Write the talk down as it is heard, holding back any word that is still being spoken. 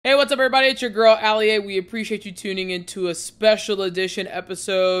what's up everybody? It's your girl, Allie. We appreciate you tuning into a special edition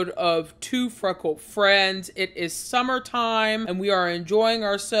episode of Two Freckled Friends. It is summertime and we are enjoying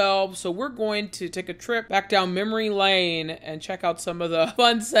ourselves, so we're going to take a trip back down memory lane and check out some of the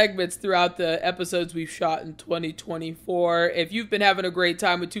fun segments throughout the episodes we've shot in 2024. If you've been having a great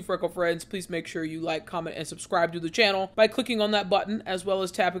time with Two Freckled Friends, please make sure you like, comment, and subscribe to the channel by clicking on that button, as well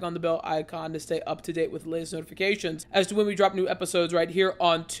as tapping on the bell icon to stay up to date with the latest notifications as to when we drop new episodes right here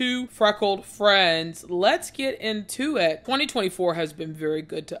on Two Freckled Friends. Let's get into it. 2024 has been very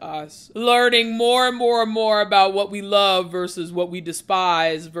good to us. Learning more and more about what we love versus what we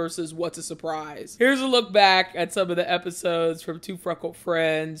despise versus what's a surprise. Here's a look back at some of the episodes from Two Freckled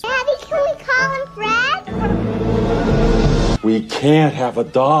Friends. Daddy, can we call him Fred? We can't have a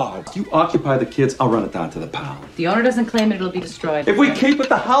dog. You occupy the kids, I'll run it down to the pound. The owner doesn't claim it, it'll be destroyed. If we keep it,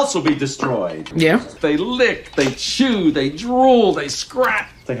 the house will be destroyed. Yeah. They lick, they chew, they drool, they scratch.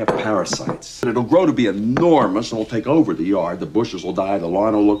 They have parasites. It'll grow to be enormous and will take over the yard. The bushes will die, the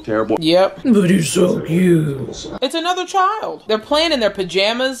lawn will look terrible. Yep. But it's so cute. It's another child. They're playing in their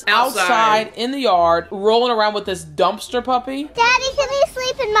pajamas outside in the yard, rolling around with this dumpster puppy. Daddy, can we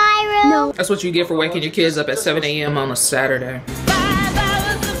sleep in my room? No. That's what you get for waking your kids up at 7 a.m. on a Saturday.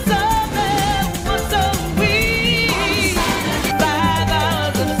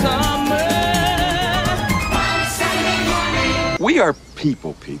 We are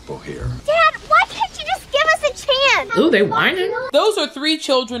people here. Dad, why can't you just give us a chance? Ooh, they whining. Those are 3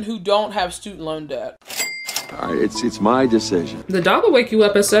 children who don't have student loan debt. All right, it's my decision. The dog will wake you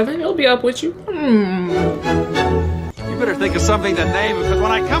up at 7. He'll be up with you. You better think of something to name him, because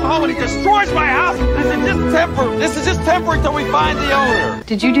when I come home and he destroys my house, this is just temporary till we find the owner.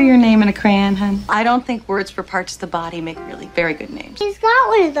 Did you do your name in a crayon, hun? I don't think words for parts of the body make really very good names. He's got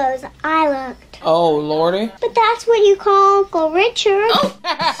one of those. I looked. Oh, lordy. But that's what you call Uncle Richard. Oh.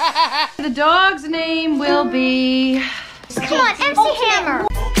 The dog's name will be... Come on, MC Hammer.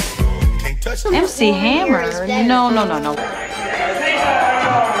 MC Hammer? No.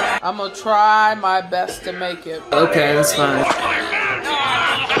 I'm gonna try my best to make it. Okay, that's fine.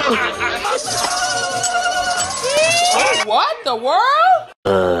 What the world?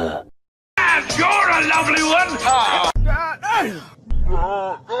 You're a lovely one.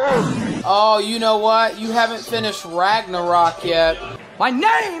 Oh, you know what? You haven't finished Ragnarok yet. My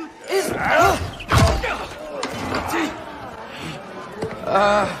name is...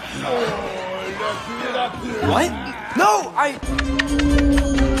 What? No,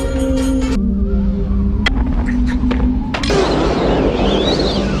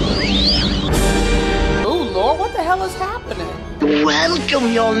 Ooh, Lord, what the hell is happening?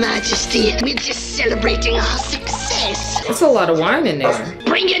 Welcome, Your Majesty. We're just celebrating our success. That's a lot of wine in there.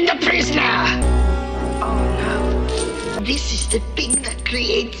 Bring in the prisoner. Oh, no. This is the thing that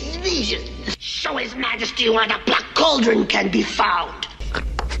creates vision. Show His Majesty where the Black Cauldron can be found.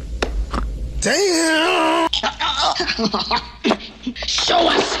 Damn! Show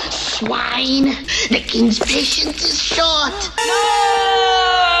us, swine. The king's patience is short.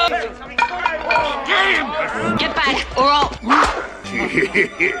 No! Get back, or I'll...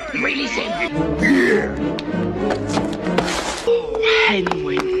 Release him.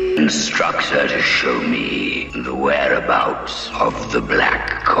 Henry instructs her to show me the whereabouts of the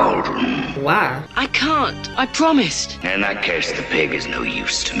Black Cauldron. Why? I can't. I promised. In that case, the pig is no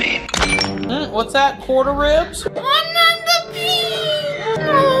use to me. What's that? Quarter ribs?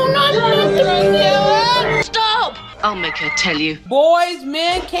 Stop! I'll make her tell you. Boys,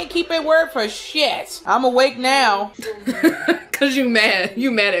 men can't keep a word for shit. I'm awake now. Cause you mad. You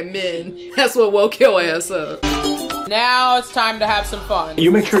mad at men. That's what woke your ass up. Now it's time to have some fun.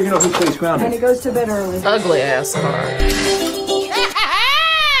 You make sure you know who plays ground. And he goes to bed early. Ugly ass car.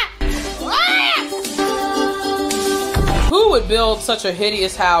 Who would build such a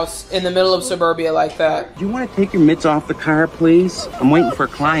hideous house in the middle of suburbia like that? You want to take your mitts off the car, please? I'm waiting for a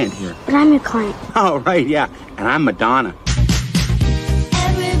client here. But I'm your client. Oh, right, yeah. And I'm Madonna.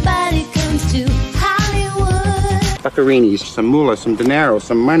 Everybody comes to Hollywood. Buccarinis, some moolah, some dinero,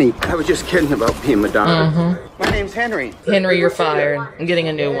 some money. I was just kidding about being Madonna. My name's Henry. Henry, you're fired. I'm getting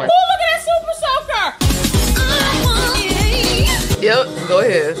a new one. Oh, look at that Super Soaker! Yep, go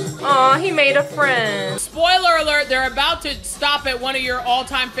ahead. Aw, he made a friend. Spoiler alert, they're about to stop at one of your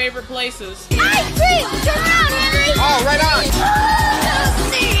all-time favorite places. Ice cream! Turn around, Henry! Oh, right on.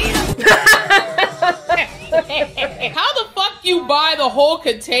 How the fuck you buy the whole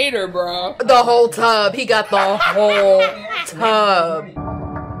container, bro? The whole tub. He got the whole tub.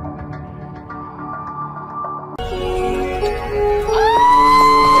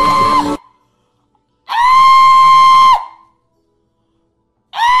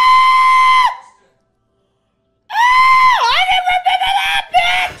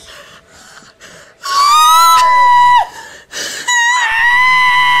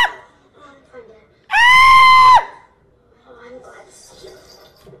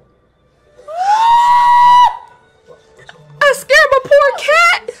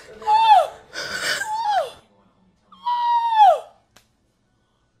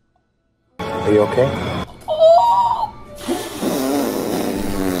 You okay?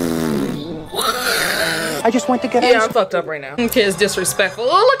 I just went to get Yeah, I'm fucked up right now. Kid's disrespectful.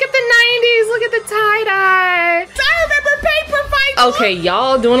 Oh, look at the 90s. Look at the tie-dye. I remember paper fights. Okay,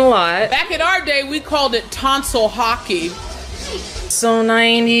 y'all doing a lot. Back in our day, we called it tonsil hockey. So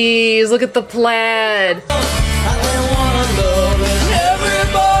 90s. Look at the plaid.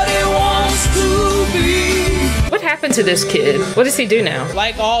 What happened to this kid? What does he do now?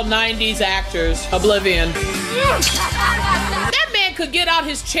 Like all 90s actors, oblivion. That man could get out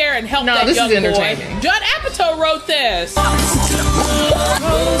his chair and help that this young is boy. entertaining. Judd Apatow wrote this.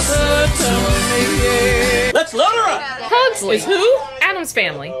 Let's load her up. Pugsley. Is who? Adam's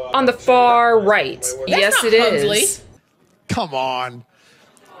Family. On the far right. Yes, not it is. Pugsley. Come on.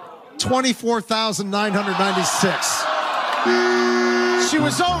 24,996. She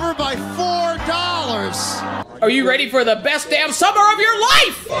was over by $4. Are you ready for the best damn summer of your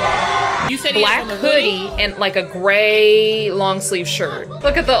life? You said he Black had on the hoodie and like a gray long sleeve shirt.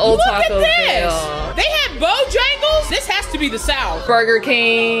 Look at the old Look Taco at this. Bell. They had Bojangles. This has to be the South. Burger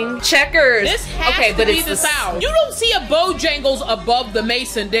King. Checkers. This has to be the South. You don't see a Bojangles above the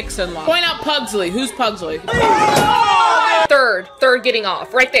Mason-Dixon line. Point out Pugsley. Who's Pugsley? Third getting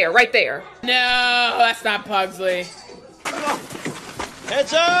off. Right there, right there. No, that's not Pugsley.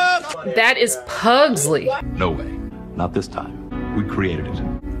 Heads up! That is Pugsley. No way. Not this time. We created it.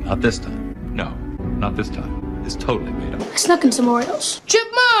 Not this time. No, not this time. It's totally made up. I snuck in some Oreos.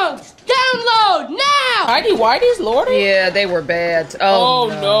 Chipmunks, download now! Heidi Whitey's Lordy? Yeah, they were bad. Oh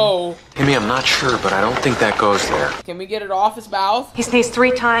no. Amy, I'm not sure, but I don't think that goes there. Can we get it off his mouth? He sneezed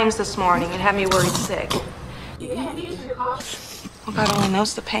 3 times this morning and had me worried sick. Oh, God only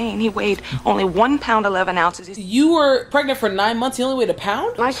knows the pain. He weighed only 1 pound 11 ounces. You were pregnant for 9 months. You only weighed a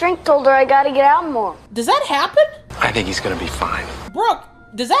pound? My shrink told her I gotta get out more. Does that happen? I think he's gonna be fine. Brooke,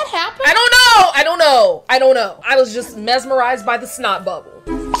 does that happen? I don't know. I was just mesmerized by the snot bubble.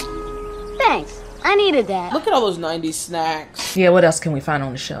 Thanks. I needed that. Look at all those 90s snacks. Yeah, what else can we find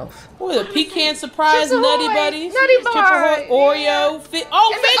on the shelf? Boy, the pecan surprise, Nutty Buddies, Nutty Chip Bar, Oreo, Fig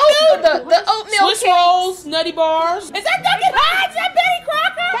the oatmeal Swiss cakes. rolls, Nutty Bars. Is that Duncan Hines? Is that Betty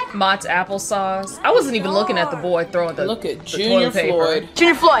Crocker? Mott's applesauce. I wasn't even looking at the boy throwing the Look at the Junior toilet paper. Floyd.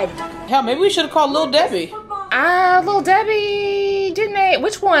 Junior Floyd. Hell, maybe we should have called Lil Debbie. Little Debbie, didn't they?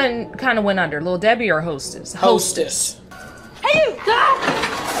 Which one kind of went under? Little Debbie or Hostess? Hostess. Hey, you God!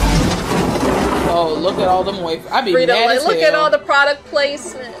 Oh, look at all them wafers. I'd be mad as Look hell. at all the product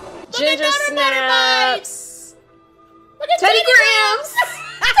placement. Ginger at snaps. Look at Teddy Grahams.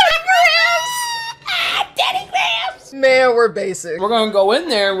 Teddy Grahams. Teddy Grahams. Man, we're basic. We're gonna go in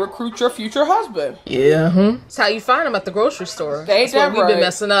there and recruit your future husband. Yeah. That's how you find them at the grocery store. Ain't That's where that we've been right?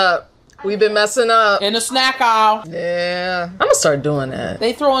 messing up. We've been messing up. In the snack aisle. Yeah. I'm gonna start doing that.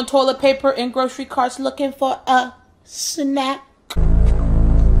 They throwing toilet paper in grocery carts looking for a snack.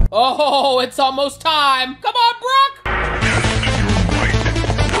 Oh, it's almost time. Come on, Brooke.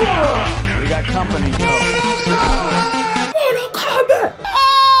 We got company. Mortal Kombat.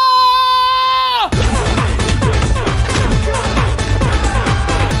 Oh!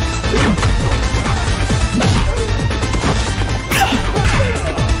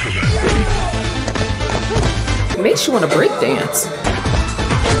 It makes you want to break dance.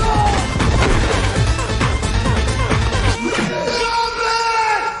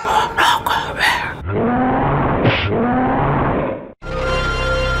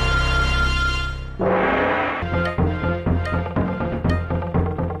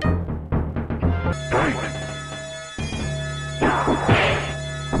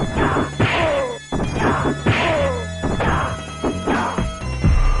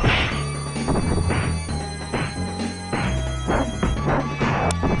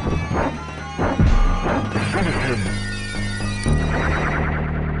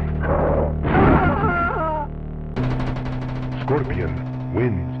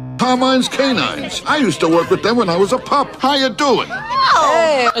 Carmine's Canines. I used to work with them when I was a pup. How you doing?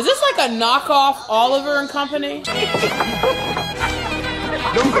 Hey. Is this like a knockoff Oliver and Company?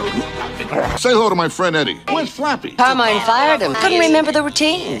 Say hello to my friend Eddie. Where's Flappy? Carmine fired him. Couldn't remember the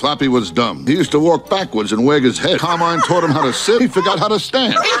routine. Flappy was dumb. He used to walk backwards and wag his head. Carmine taught him how to sit. He forgot how to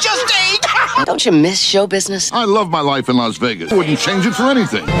stand. He just ate! Don't you miss show business? I love my life in Las Vegas. Wouldn't change it for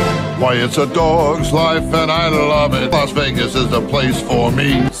anything. Why, it's a dog's life and I love it. Las Vegas is the place for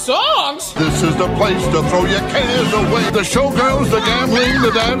me. Songs? This is the place to throw your cares away. The showgirls, the gambling, the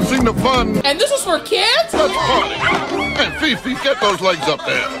dancing, the fun. And this is for kids? Let's party. And Fifi, get those legs up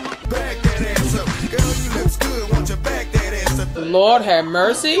there. Lord have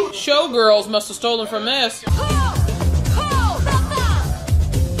mercy. Showgirls must have stolen from this.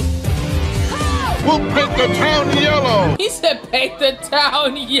 We'll paint the town yellow. He said paint the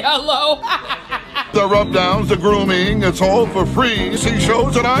town yellow. The rub-downs, the grooming, it's all for free. See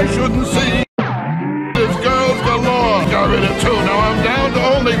shows that I shouldn't see. There's girls galore. Got rid of 2, now I'm down to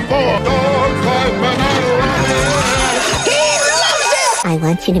only 4. Dogs, life, and I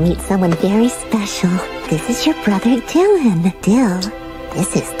want you to meet someone very special. This is your brother, Dylan. Dill,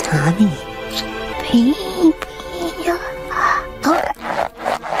 this is Tommy. Baby.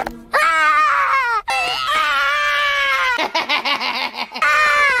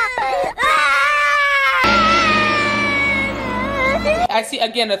 I see,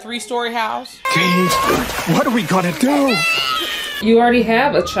 again, a 3-story house. Dave, what are we gonna do? You already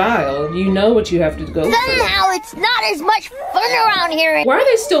have a child. You know what you have to go through. Somehow it's not as much fun around here. Why are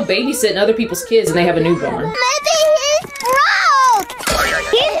they still babysitting other people's kids and they have a newborn? Maybe he's broke.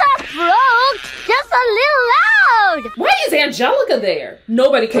 He's not broke, just a little loud. Why is Angelica there?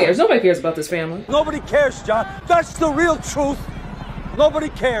 Nobody cares. Nobody cares about this family. Nobody cares, John. That's the real truth. Nobody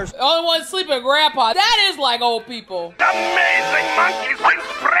cares. Only one sleeping grandpa. That is like old people. Amazing monkeys in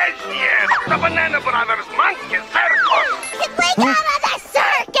Spread, the Banana Brothers Monkey Circus. We come to the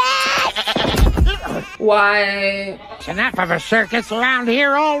circus. Why? It's enough of a circus around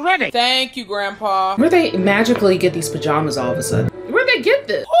here already. Thank you, Grandpa. Where'd they magically get these pajamas all of a sudden? Where'd they get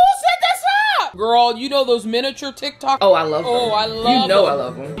this? Who set this up? Girl, you know those miniature TikTok? Oh, I love them. Oh, I love them. You know I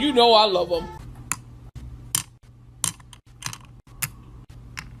love them. You know I love them.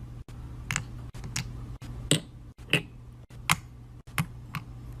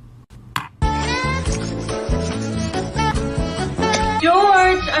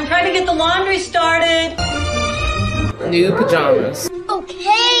 George, I'm trying to get the laundry started. New pajamas.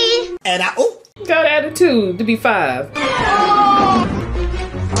 Okay. And got attitude to be 5.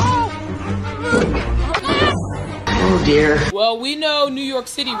 Oh dear. Well, we know New York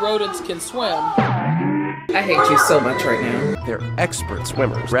City rodents can swim. I hate you so much right now. They're expert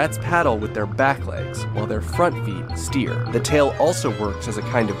swimmers. Rats paddle with their back legs, while their front feet steer. The tail also works as a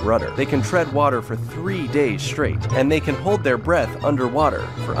kind of rudder. They can tread water for 3 days straight, and they can hold their breath underwater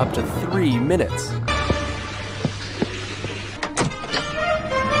for up to 3 minutes.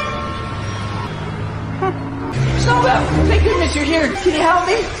 Snowbell, thank goodness you're here. Can you help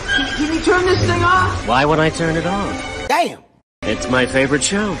me? Can you turn this thing off? Why would I turn it off? Damn. It's my favorite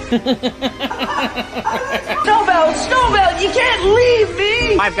show. Snowbell, you can't leave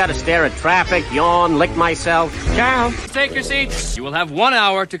me! I've got to stare at traffic, yawn, lick myself. Ciao. Take your seats. You will have 1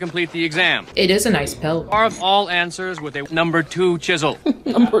 hour to complete the exam. It is a nice pelt. Carve all answers with a number 2 chisel.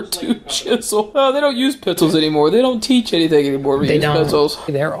 Number 2 chisel. Oh, they don't use pencils anymore. They don't teach anything anymore. They use don't. pencils.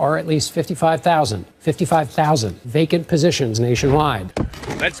 There are at least 55,000 vacant positions nationwide.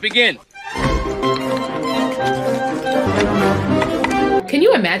 Let's begin. Can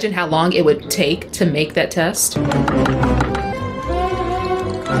you imagine how long it would take to make that test?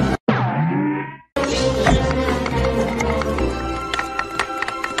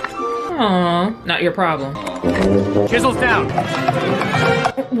 Aww, not your problem. Chisels down.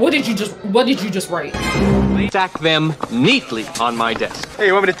 What did you just write? Stack them neatly on my desk. Hey,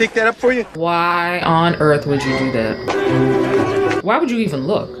 you want me to take that up for you? Why on earth would you do that? Why would you even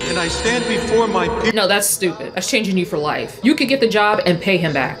look? And I stand before my people. No, that's stupid. That's changing you for life. You could get the job and pay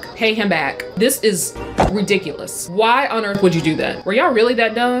him back. Pay him back. This is ridiculous. Why on earth would you do that? Were y'all really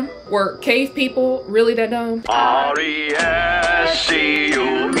that dumb? Were cave people really that dumb? R-E-S-C-U-E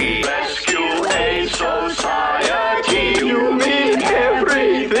Rescue Aid Society. You mean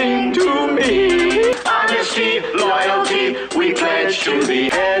everything to me. Honesty, loyalty, we pledge to be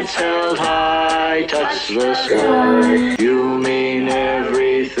heads held high, touch the sky. You mean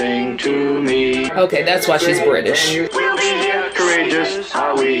everything to me. Okay, that's why she's British. We'll be here, courageous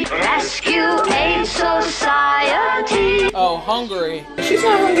are we. Rescue Aid Society. Oh, Hungary. She's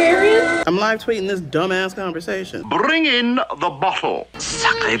not Hungarian. I'm live tweeting this dumbass conversation. Bring in the bottle.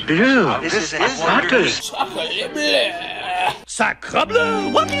 Sacre bleu. This is butter. Sacre bleu.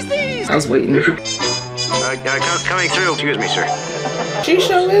 What is this? I was waiting. Coming through. Excuse me, sir. She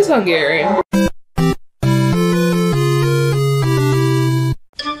sure is Hungarian.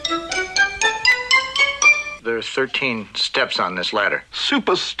 There are 13 steps on this ladder.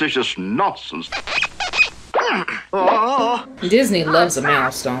 Superstitious nonsense. Disney loves a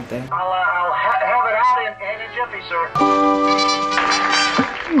mouse, don't they? I'll have it out in a jiffy, sir.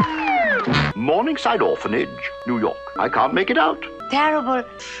 Morningside Orphanage, New York. I can't make it out. Terrible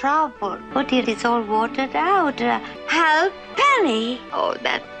trouble. Oh dear, it's all watered out. Help, Penny. Oh,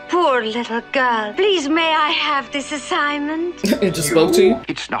 that poor little girl. Please, may I have this assignment? It just spoke to you?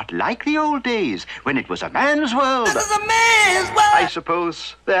 It's not like the old days when it was a man's world. This is a man's world! I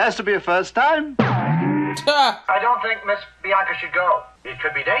suppose there has to be a first time. I don't think Miss Bianca should go. It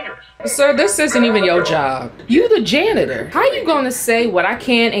could be dangerous. Sir, this isn't even your job. You the janitor. How you gonna say what I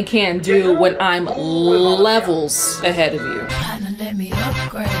can and can't do when I'm levels ahead of you? Let me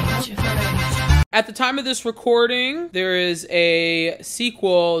upgrade you. At the time of this recording, there is a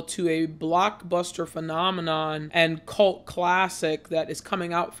sequel to a blockbuster phenomenon and cult classic that is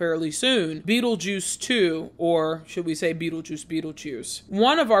coming out fairly soon, Beetlejuice 2, or should we say Beetlejuice.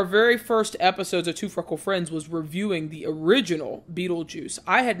 One of our very first episodes of Two Freckled Friends was reviewing the original Beetlejuice.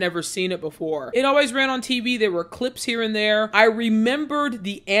 I had never seen it before. It always ran on TV. There were clips here and there. I remembered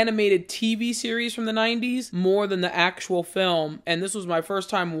the animated TV series from the 90s more than the actual film, and this was my first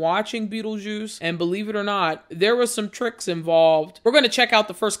time watching Beetlejuice. And believe it or not, there was some tricks involved. We're going to check out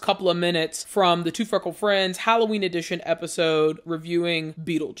the first couple of minutes from the Two Freckled Friends Halloween edition episode reviewing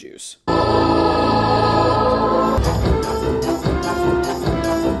Beetlejuice.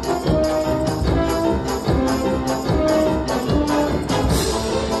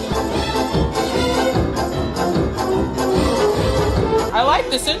 I like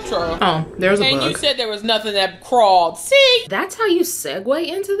this intro. Oh, there's a bug. And you said there was nothing that crawled. See? That's how you segue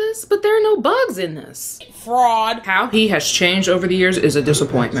into this? But there are no bugs in this. Fraud. How he has changed over the years is a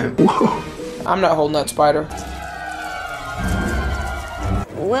disappointment. I'm not holding that spider.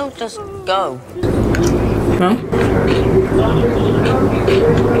 We'll just go. Huh?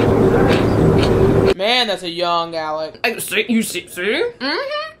 Man, that's a young Alec. You see?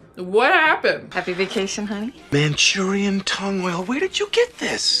 Mm-hmm. What happened? Happy vacation, honey. Manchurian tongue oil. Where did you get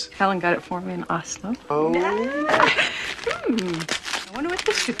this? Helen got it for me in Oslo. Oh. I wonder what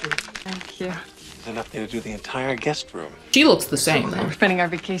this could be. Thank you. There's enough there to do the entire guest room. She looks the same, though. We're spending our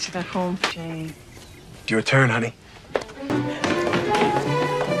vacation at home, Jane. It's your turn, honey.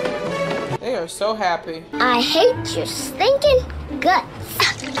 They are so happy. I hate your stinking guts.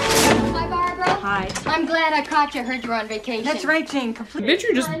 Hi, Barbara. Hi. I'm glad I caught you. Heard you were on vacation. That's right, Jane. Completely. Bitch,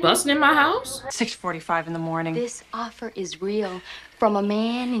 you just busting in my house? 6:45 in the morning. This offer is real. From a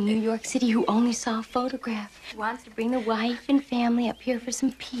man in New York City who only saw a photograph. He wants to bring the wife and family up here for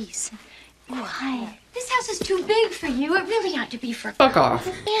some peace. Quiet. This house is too big for you. It really ought to be for Fuck off.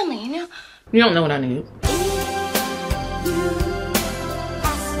 family, you know? You don't know what I need.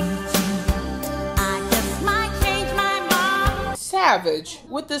 Savage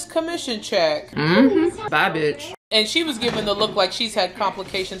with this commission check. Mm-hmm. Bye, bitch. And she was given the look like she's had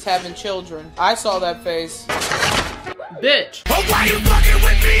complications having children. I saw that face. Bitch. Oh, why you fucking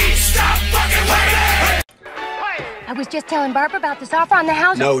with me? Stop fucking with me! I was just telling Barbara about this offer on the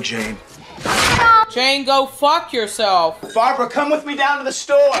house. No, Jane. Jane, go fuck yourself. Barbara, come with me down to the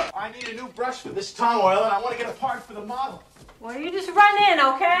store. I need a new brush for this tongue oil, and I want to get a part for the model. Well, you just run in,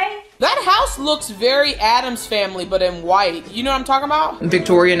 okay? That house looks very Addams Family, but in white. You know what I'm talking about?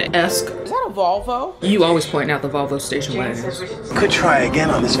 Victorian-esque. Is that a Volvo? You always point out the Volvo station wagons. Could try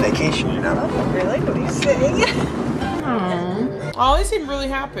again on this vacation, you know? Really? What are you saying? Aww. Oh, they seem really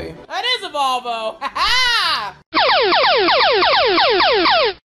happy. That is a Volvo. Ha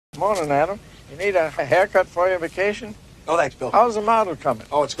Morning, Adam. You need a haircut for your vacation? Oh, thanks, Bill. How's the model coming?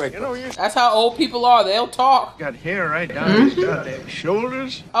 Oh, it's great. You know, you That's how old people are. They'll talk. got hair right down his goddamn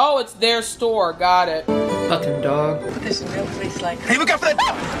shoulders. Oh, it's their store. Got it. Fucking dog. Put this in a real place like. Hey, look out for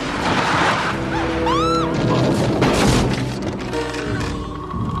that!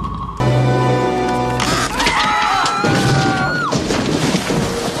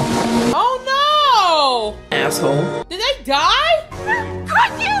 Oh no! Asshole. Did they die?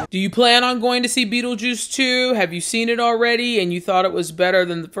 Do you plan on going to see Beetlejuice 2? Have you seen it already and you thought it was better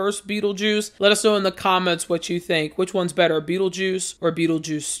than the first Beetlejuice? Let us know in the comments what you think. Which one's better, Beetlejuice or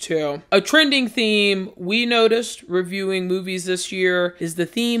Beetlejuice 2? A trending theme we noticed reviewing movies this year is the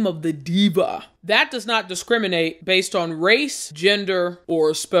theme of the diva. That does not discriminate based on race, gender,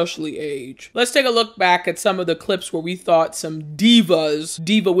 or especially age. Let's take a look back at some of the clips where we thought some divas,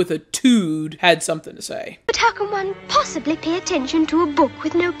 diva with a tood, had something to say. But how can one possibly pay attention to a book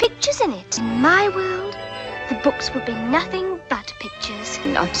with no pictures in it? In my world, the books would be nothing but pictures.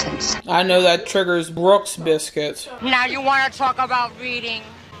 Nonsense. I know that triggers Brooks biscuits. Now you want to talk about reading?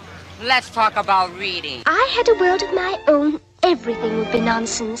 Let's talk about reading. I had a world of my own. Everything would be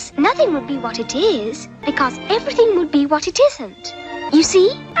nonsense. Nothing would be what it is, because everything would be what it isn't. You see?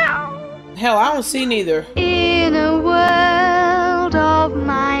 Hell, I don't see neither. In a world of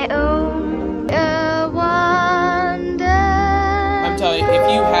my own, a wonder. I'm telling you, if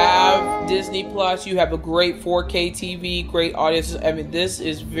you have Disney Disney Plus. You have a great 4K TV, great audience. I mean, this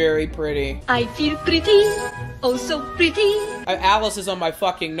is very pretty. I feel pretty. Oh, so pretty. Alice is on my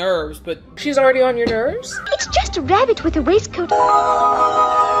fucking nerves, but... She's already on your nerves? It's just a rabbit with a waistcoat.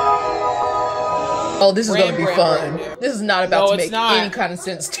 Oh, this is gonna be fun. This is not about to make any kind of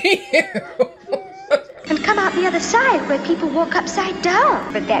sense to you. And come out the other side where people walk upside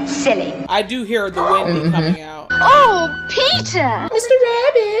down. But that's silly. I do hear the wind coming out. Oh, Peter! Mr.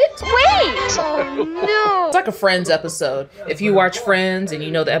 Rabbit! Wait! Oh, no. It's like a Friends episode. If you watch Friends and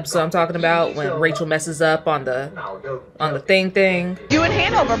you know the episode I'm talking about, when Rachel messes up on the thing. You in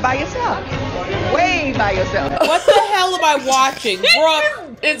Hanover by yourself. Way by yourself. What the hell am I watching? Brooke?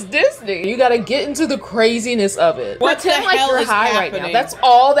 It's Disney. You gotta get into the craziness of it. What Pretend the like hell you're is high happening? right now. That's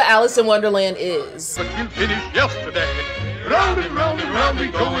all the Alice in Wonderland is. But you finished yesterday. Round and round and round we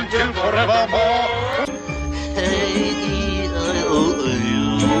go until forevermore.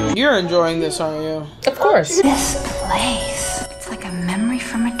 You're enjoying this, aren't you? Of course. This place, it's like a memory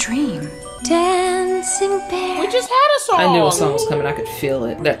from a dream. Dancing bear. We just had a song. I knew a song was coming. I could feel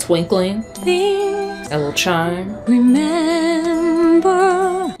it. That twinkling. That little chime. Remember.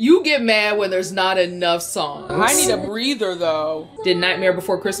 You get mad when there's not enough songs. I need a breather, though. Did Nightmare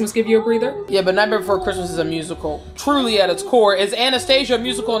Before Christmas give you a breather? Yeah, but Nightmare Before Christmas is a musical. Truly at its core. Is Anastasia a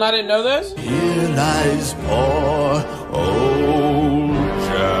musical and I didn't know this? Here lies poor old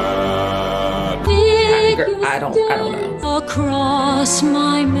Jack. I don't know. Across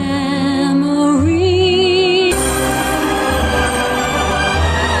my memory.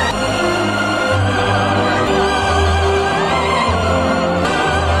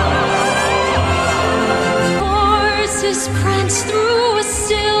 Horses prance through a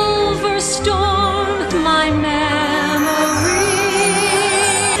silver storm. My memory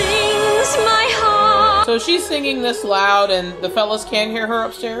sings my heart. So she's singing this loud and the fellas can't hear her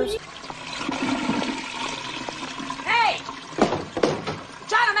upstairs?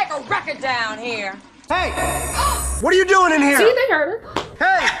 Record down here. Hey! What are you doing in here? See, they heard her.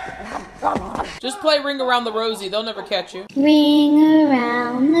 Hey! Just play Ring Around the Rosie. They'll never catch you. Ring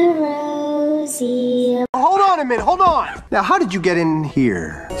around the rosy. Hold on a minute, hold on. Now, how did you get in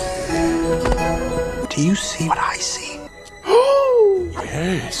here? Do you see what I see?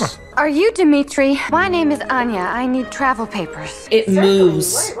 Yes. Are you Dimitri? My name is Anya. I need travel papers. It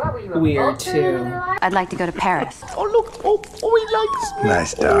moves weird too. I'd like to go to Paris. Oh, look. Oh, he likes.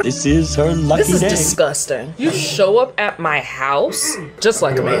 Nice dog. This is her lucky This is day. disgusting. You show up at my house just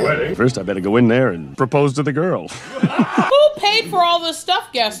like a man. First, I better go in there and propose to the girl. Who paid for all this stuff,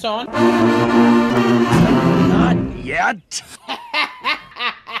 Gaston? Not yet.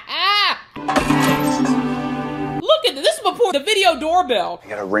 Look at this. This is before the video doorbell. I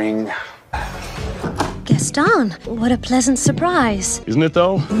got a ring. Gaston, what a pleasant surprise. Isn't it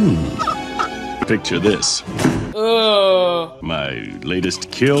though? Picture this. Ugh. My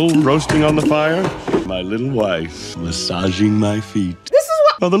latest kill roasting on the fire. My little wife massaging my feet. This is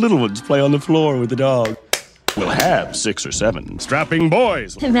what. While the little ones play on the floor with the dog. We'll have 6 or 7 strapping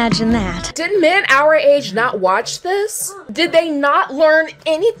boys. Imagine that. Did men our age not watch this? Did they not learn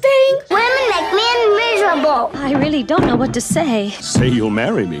anything? Women make men miserable. I really don't know what to say. Say you'll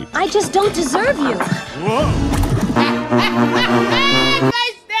marry me. I just don't deserve you. Whoa.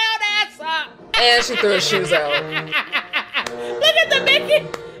 Nice down ass up. And she threw her shoes out. Look at the Mickey.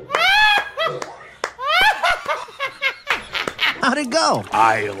 How'd it go?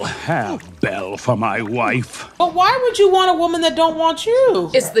 I'll have Belle for my wife. But why would you want a woman that don't want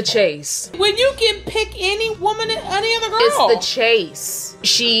you? It's the chase. When you can pick any woman, any other girl. It's the chase.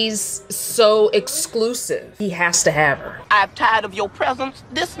 She's so exclusive. He has to have her. I'm tired of your presence.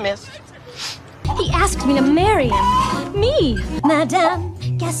 Dismissed. He asked me to marry him. Me, Madame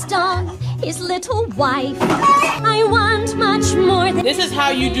Gaston, his little wife. I want much more than This is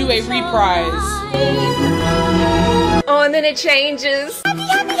how you do a reprise. Oh, and then it changes. Happy,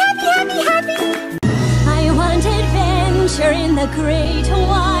 happy, happy, happy, happy. I want adventure in the great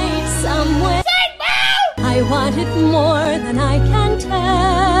wide somewhere. I want it more than I can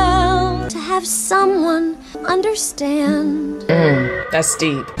tell. To have someone understand. That's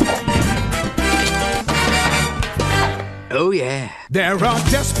deep. Oh, yeah. There are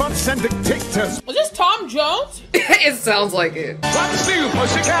despots and dictators. Was this Tom Jones? It sounds like it. What's new,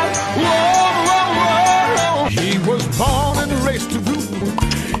 pussycat? Whoa, whoa, whoa. He was born and raised to rule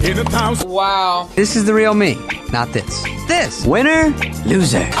in 1,000. Wow. This is the real me, not this. This. Winner,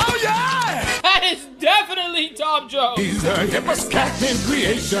 loser. Oh, yeah! That is definitely Tom Jones. He's the hippest cat in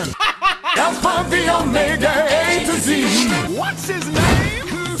creation. Alpha, the Omega, A to Z. What's his name?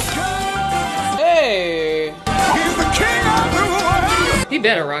 Hey. He's the king of the world. He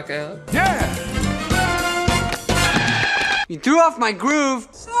better rock out. Yeah! You threw off my groove.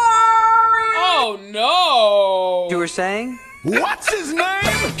 Sorry! Oh, no! You were saying? What's his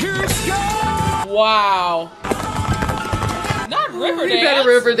name? Here's Scott! Wow. Not Riverdance. He better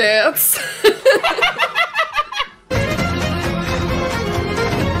Riverdance.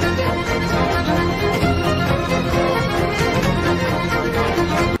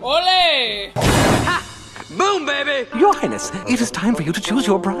 Ole! Boom, baby! Your Highness, it is time for you to choose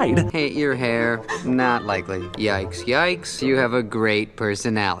your bride. Hate your hair. Not likely. Yikes, yikes. You have a great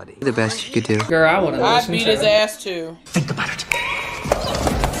personality. The best you could do. Girl, I want to I'd beat his ass too. Think about it.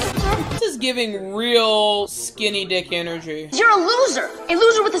 This is giving real skinny dick energy. You're a loser. A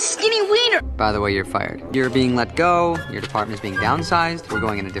loser with a skinny wiener. By the way, you're fired. You're being let go. Your department's being downsized. We're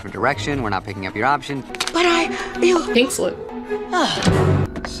going in a different direction. We're not picking up your option. But Pink slip.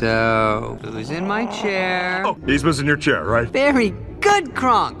 So, who's in my chair? Oh, he's missing your chair, right? Very good,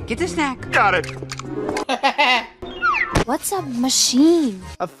 Kronk. Get the snack. Got it. What's a machine?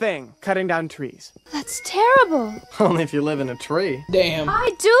 A thing, cutting down trees. That's terrible. Only if you live in a tree. Damn.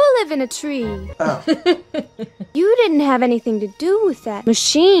 I do live in a tree. Oh. You didn't have anything to do with that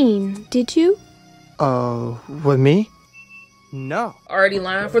machine, did you? With me? No. Already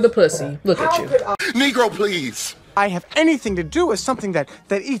lying for the pussy. Look at you. Negro, please. I have anything to do with something that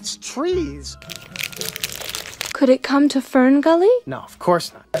eats trees. Could it come to Ferngully? No, of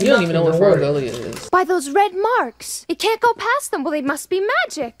course not. You don't even know what Ferngully is. By those red marks. It can't go past them. Well, they must be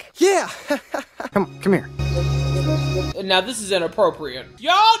magic. Yeah. Come here. Now this is inappropriate.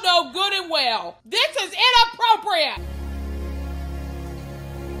 Y'all know good and well. This is inappropriate.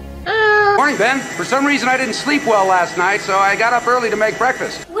 Morning, Ben. For some reason, I didn't sleep well last night, so I got up early to make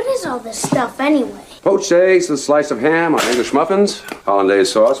breakfast. What is all this stuff anyway? Poached eggs, a slice of ham, English muffins,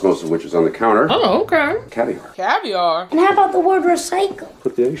 hollandaise sauce, most of which is on the counter. Oh, okay. Caviar. Caviar. And how about the word recycle?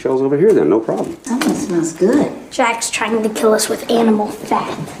 Put the eggshells over here then, no problem. That one smells good. Jack's trying to kill us with animal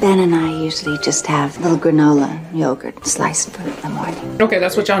fat. Ben and I usually just have a little granola and yogurt, slice and put it in the morning. Okay,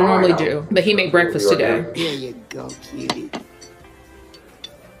 that's what y'all normally do. But he made breakfast today. Here you go, cutie.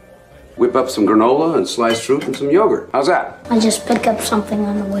 Whip up some granola and sliced fruit and some yogurt. How's that? I just pick up something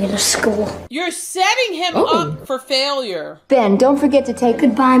on the way to school. You're setting him up for failure. Ben, don't forget to take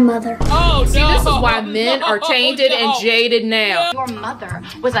Goodbye, Mother. Oh, See, this is why men are tainted and jaded now. Your mother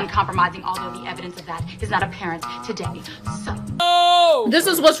was uncompromising, although the evidence of that is not apparent today. So. This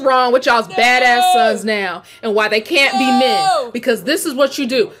is what's wrong with y'all's badass sons now, and why they can't be men. Because this is what you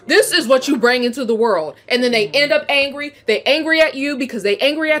do. This is what you bring into the world. And then they end up angry. They angry at you because they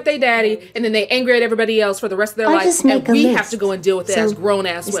angry at their daddy, and then they angry at everybody else for the rest of their life. And we have to go and deal with it as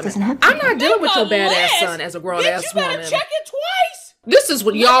grown-ass women. I'm not dealing with your badass son as a grown-ass woman. Check it twice. This is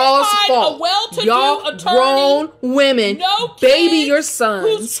what y'all's fault. Y'all grown women, baby your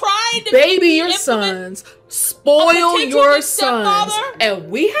sons, baby your sons, spoil your sons, and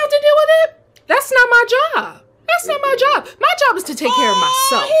we have to deal with it? That's not my job. That's not my job. My job is to take care of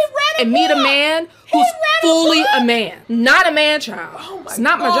myself and meet a man who's fully a man, not a man child. It's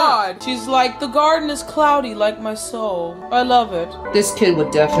not my job. She's like, the garden is cloudy like my soul. I love it. This kid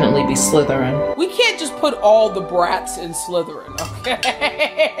would definitely be Slytherin. We can't just put all the brats in Slytherin,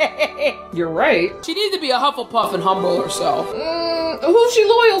 okay? You're right. She needs to be a Hufflepuff and humble herself. Who's she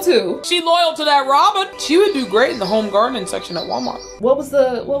loyal to? She loyal to that Robin. She would do great in the home gardening section at Walmart. What was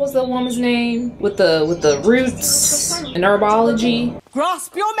the woman's name with the roots and herbology?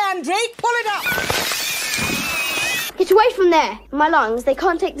 Grasp your mandrake, pull it up. Get away from there. My lungs, they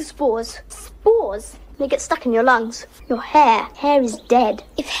can't take the spores. Spores? They get stuck in your lungs. Your hair. Hair is dead.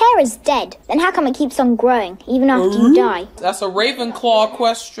 If hair is dead, then how come it keeps on growing, even after you die? That's a Ravenclaw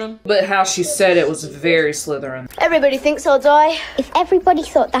question. But how she said it was very Slytherin. Everybody thinks I'll die. If everybody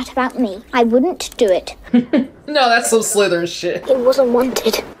thought that about me, I wouldn't do it. No, that's some Slytherin shit. It wasn't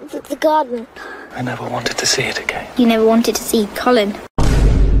wanted. The garden. I never wanted to see it again. You never wanted to see Colin.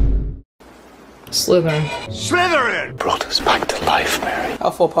 Slytherin. Slytherin! Brought us back to life, Mary.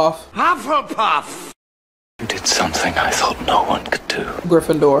 Hufflepuff. Hufflepuff! You did something I thought no one could do.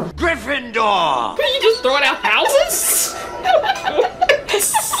 Gryffindor. Gryffindor! Are you just throwing out houses?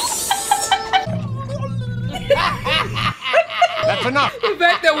 That's enough. The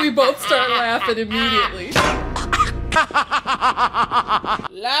fact that we both start laughing immediately.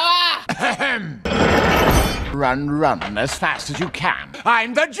 Run as fast as you can.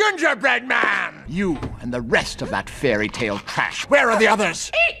 I'm the gingerbread man! You and the rest of that fairy tale trash. Where are the others?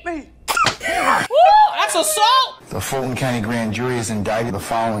 Eat me! Woo, that's assault! The Fulton County Grand Jury has indicted the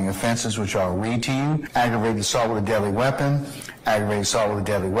following offenses, which I'll read to you. Aggravated assault with a deadly weapon, aggravated assault with a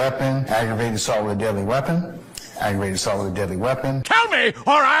deadly weapon, aggravated assault with a deadly weapon, aggravated assault with a deadly weapon. Tell me,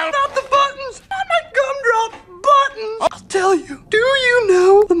 or I'll... Not the buttons! Not my gumdrop buttons! I'll tell you. Do you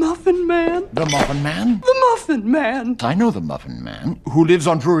know the Muffin Man? The Muffin Man? The Muffin Man. I know the Muffin Man. Who lives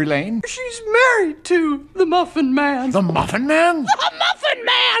on Drury Lane? She's married to the Muffin Man. The Muffin Man? The Muffin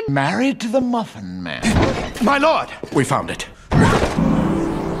Man! Married to the Muffin Man. My lord, we found it.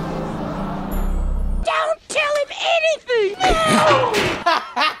 Don't tell him anything!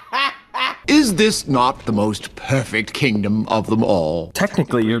 Is this not the most perfect kingdom of them all?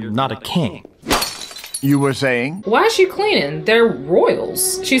 Technically, you're not a king. You were saying? Why is she cleaning? They're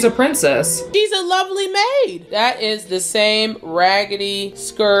royals. She's a princess. She's a lovely maid. That is the same raggedy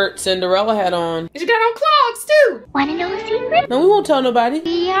skirt Cinderella had on. She got on clogs too. Wanna know a secret? No, we won't tell nobody.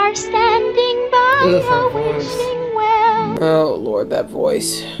 We are standing by a wishing well. Oh Lord, that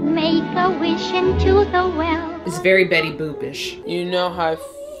voice. Make a wish into the well. It's very Betty Boop-ish. You know how I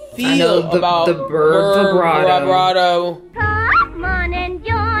feel I know about the bird vibrato. Come on and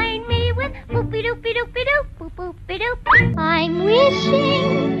join me with boopy doopy doopy doop boop boopy doop. I'm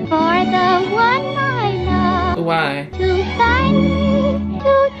wishing for the one I love. Why? To find me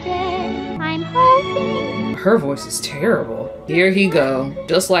today. I'm hoping. Her voice is terrible. Here he go,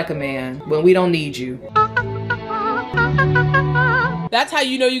 just like a man, when we don't need you. That's how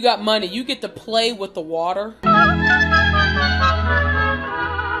you know you got money. You get to play with the water.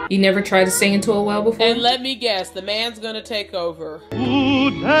 You never tried to sing into a well before? And let me guess, the man's gonna take over.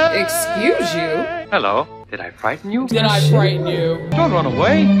 Excuse you? Hello. Did I frighten you? Did I frighten you? Don't run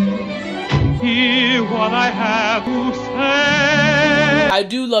away. Hear what I have to say. I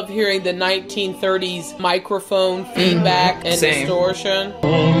do love hearing the 1930s microphone feedback and distortion.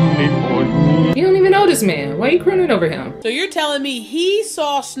 You don't even know this man. Why are you crooning over him? So you're telling me he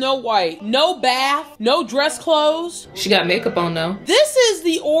saw Snow White, no bath, no dress clothes? She got makeup on though. This is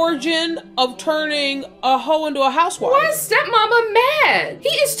the origin of turning a hoe into a housewife. Why is stepmama mad? He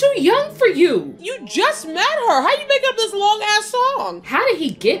is too young for you. You just met her. How you make up this long ass song? How did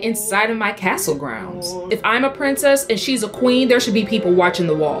he get inside of my castle grounds? If I'm a princess and she's a queen, there should be people watching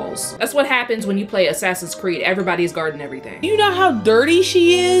the walls. That's what happens when you play Assassin's Creed. Everybody's guarding everything. You know how dirty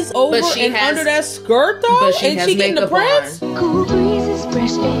she is over and under that skirt though? But she has she getting the prince? Cool breezes,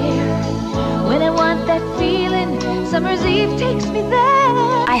 fresh air. When I want that feeling, summer's eve takes me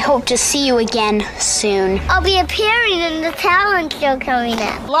there. I hope to see you again soon. I'll be appearing in the talent show coming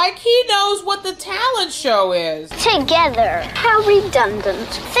up. Like he knows what the talent show is. Together. How redundant.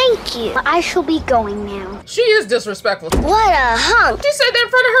 Thank you. I shall be going now. She is disrespectful. What a hunk. She said that in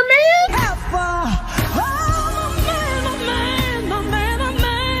front of her man?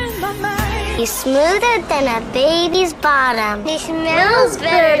 He's smoother than a baby's bottom. He smells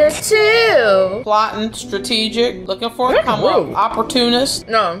better too. Plotting, strategic, looking for a come up, opportunist.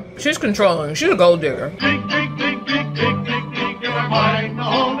 No, she's controlling. She's a gold digger.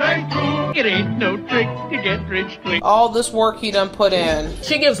 It ain't no trick to get rich quick. All this work he done put in.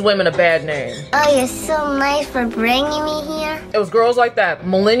 She gives women a bad name. Oh, you're so nice for bringing me here. It was girls like that,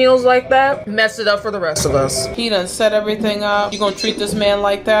 millennials like that, messed it up for the rest of us. He done set everything up. You gonna treat this man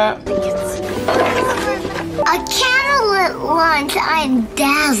like that? A candlelit lunch, I'm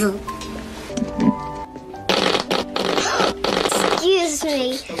dazzled. Excuse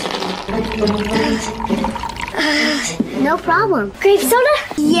me. No problem. Grape soda?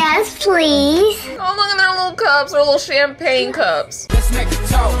 Yes, please. Oh, look at their little cups, their little champagne cups. Let's make a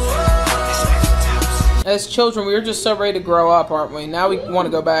toast. As children, we were just so ready to grow up, aren't we? Now we want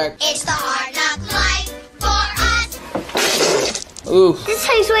to go back. It's the hard knock life for us. Ooh. This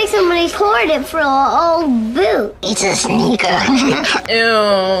tastes like somebody poured it from an old boot. It's a sneaker.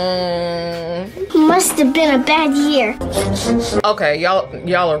 Ew. Must have been a bad year. Okay,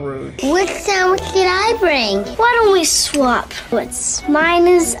 y'all are rude. What sandwich did I bring? Why don't we swap? What's mine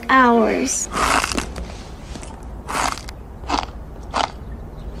is ours.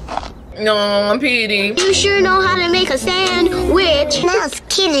 No, Petey. You sure know how to make a sandwich. Now it's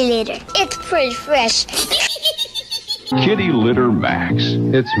kitty litter. It's pretty fresh. Kitty Litter Max.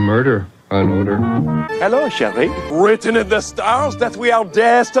 It's murder on odor. Hello, chérie. Written in the stars that we are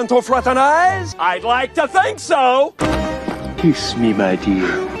destined to fraternize? I'd like to think so. Kiss me, my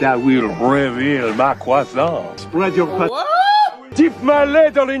dear. That will reveal my croissant. Spread your butt. Dip my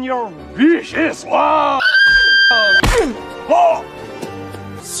ladle in your vicious one. Oh.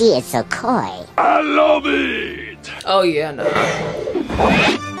 She is so coy. I love it. Oh, yeah, no.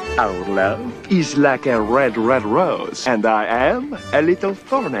 Our love is like a red, red rose, and I am a little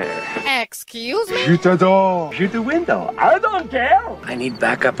thorny. Excuse me? Je t'adore. Je the window. I don't care. I need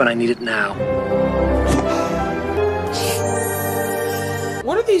backup, and I need it now.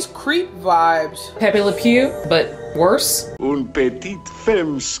 What are these creep vibes? Pepe Le Pew, but worse. Un petit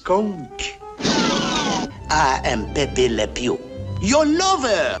femme skunk. I am Pepe Le Pew, your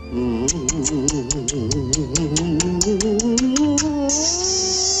lover.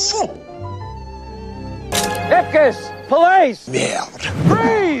 Epkus! Police! Merde.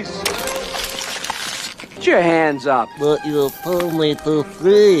 Freeze! Put your hands up. But you told me to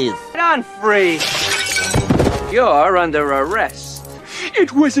freeze. Get on free. You're under arrest.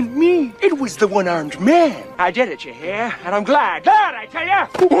 It wasn't me. It was the one-armed man. I did it, you hear? And I'm glad. Glad, I tell ya!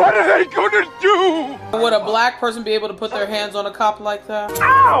 What are they gonna do? Would a black person be able to put their hands on a cop like that?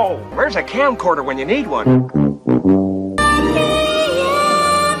 Ow! Where's a camcorder when you need one?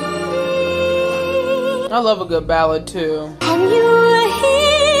 I love a good ballad too. Can you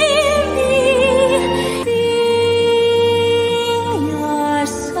hear me sing your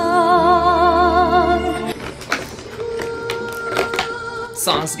song?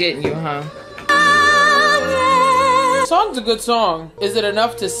 Song's getting you, huh? Song's a good song. Is it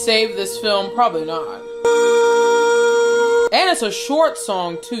enough to save this film? Probably not. And it's a short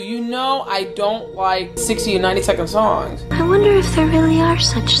song too. You know I don't like 60 and 90 second songs. I wonder if there really are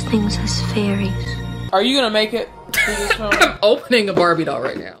such things as fairies. Are you gonna make it through this film? I'm opening a Barbie doll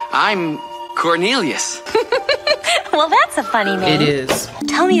right now. I'm Cornelius. Well, that's a funny name. It is.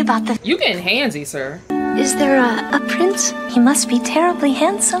 Tell me about the... You getting handsy, sir. Is there a prince? He must be terribly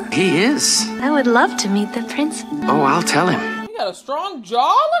handsome. He is. I would love to meet the prince. Oh, I'll tell him. You got a strong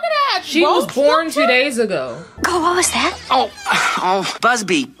jaw? Look at that. She was born 2 days ago. Oh, what was that? Oh,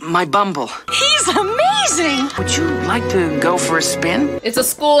 Busby, my bumble. He's amazing! Would you like to go for a spin? It's a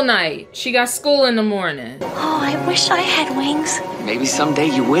school night. She got school in the morning. Oh, I wish I had wings. Maybe someday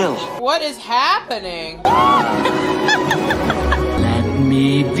you will. What is happening? Let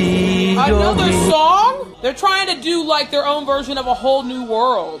me be another song? They're trying to do like their own version of A Whole New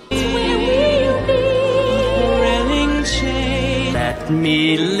World. Let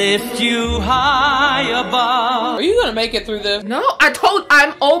me lift you high above. Are you gonna make it through this? No,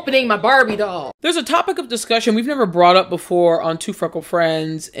 I'm opening my Barbie doll. There's a topic of discussion we've never brought up before on Two Freckled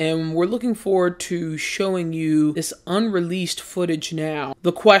Friends, and we're looking forward to showing you this unreleased footage now.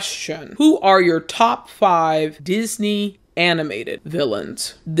 The question: who are your top 5 Disney animated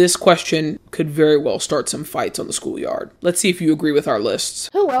villains? This question could very well start some fights on the schoolyard. Let's see if you agree with our lists.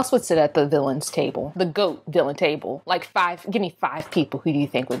 Who else would sit at the villains table? The GOAT villain table. Like 5, give me 5 people. Who do you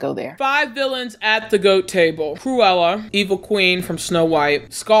think would go there? 5 villains at the GOAT table. Cruella, evil queen from Snow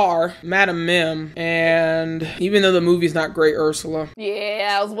White, Scar, Madam Mim, and even though the movie's not great, Ursula.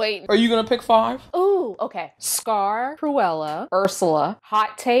 Yeah, I was waiting. Are you gonna pick 5? Ooh, okay. Scar, Cruella, Ursula,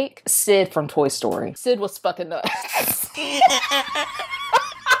 hot take, Sid from Toy Story. Sid was fucking nuts.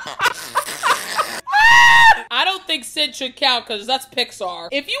 I don't think Sid should count because that's Pixar.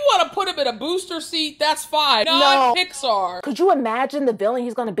 If you want to put him in a booster seat, that's fine. Not Pixar. Could you imagine the villain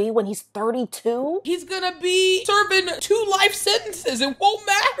he's gonna be when he's 32? He's gonna be serving 2 life sentences. It won't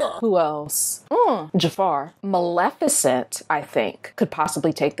matter. Who else? Jafar. Maleficent, I think, could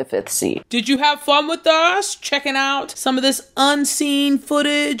possibly take the 5th seat. Did you have fun with us? Checking out some of this unseen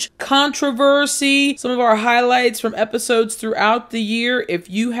footage, controversy, some of our highlights from episodes throughout the year. If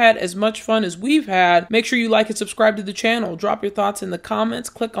you had as much fun as we've had, make sure you like and subscribe to the channel. Drop your thoughts in the comments.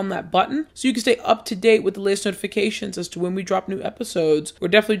 Click on that button so you can stay up to date with the latest notifications as to when we drop new episodes. We're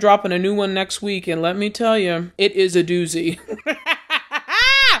definitely dropping a new one next week, and let me tell you, it is a doozy.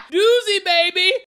 Doozy, baby!